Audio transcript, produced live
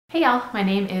Hey y'all, my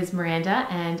name is Miranda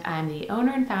and I'm the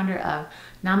owner and founder of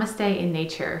Namaste in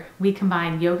Nature. We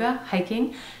combine yoga,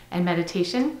 hiking, and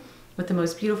meditation with the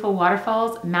most beautiful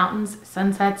waterfalls, mountains,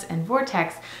 sunsets, and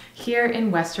Vortex here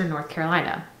in Western North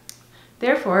Carolina.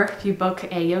 Therefore, if you book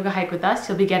a yoga hike with us,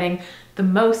 you'll be getting the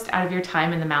most out of your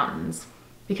time in the mountains.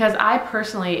 Because I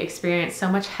personally experience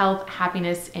so much health,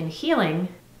 happiness, and healing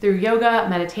through yoga,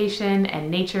 meditation, and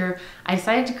nature, I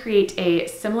decided to create a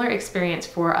similar experience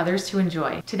for others to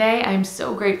enjoy. Today, I'm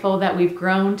so grateful that we've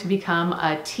grown to become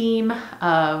a team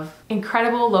of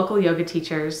incredible local yoga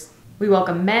teachers. We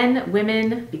welcome men,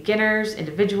 women, beginners,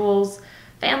 individuals,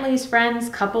 families, friends,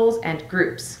 couples, and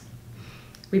groups.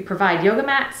 We provide yoga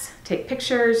mats, take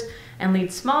pictures, and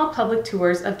lead small public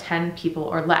tours of 10 people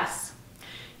or less.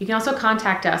 You can also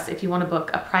contact us if you want to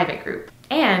book a private group.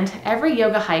 And every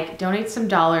yoga hike donates some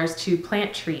dollars to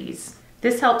plant trees.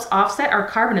 This helps offset our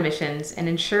carbon emissions and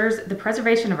ensures the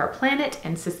preservation of our planet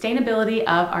and sustainability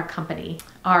of our company.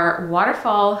 Our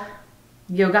Waterfall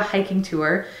yoga hiking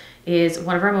tour is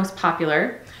one of our most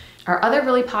popular. Our other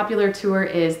really popular tour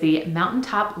is the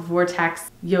Mountaintop Vortex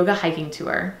yoga hiking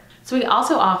tour. So we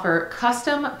also offer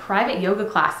custom private yoga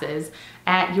classes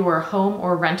at your home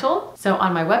or rental. So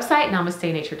on my website,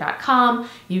 namastenature.com,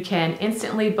 you can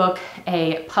instantly book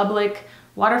a public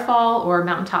waterfall or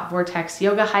mountaintop vortex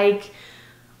yoga hike,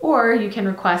 or you can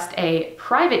request a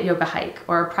private yoga hike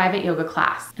or a private yoga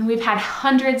class. And we've had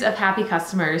hundreds of happy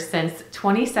customers since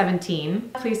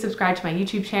 2017. Please subscribe to my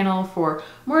YouTube channel for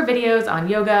more videos on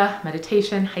yoga,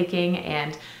 meditation, hiking,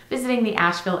 and visiting the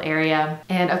Asheville area.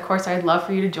 And of course, I'd love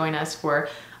for you to join us for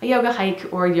a yoga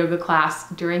hike or yoga class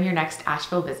during your next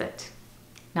Asheville visit.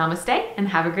 Namaste and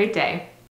have a great day.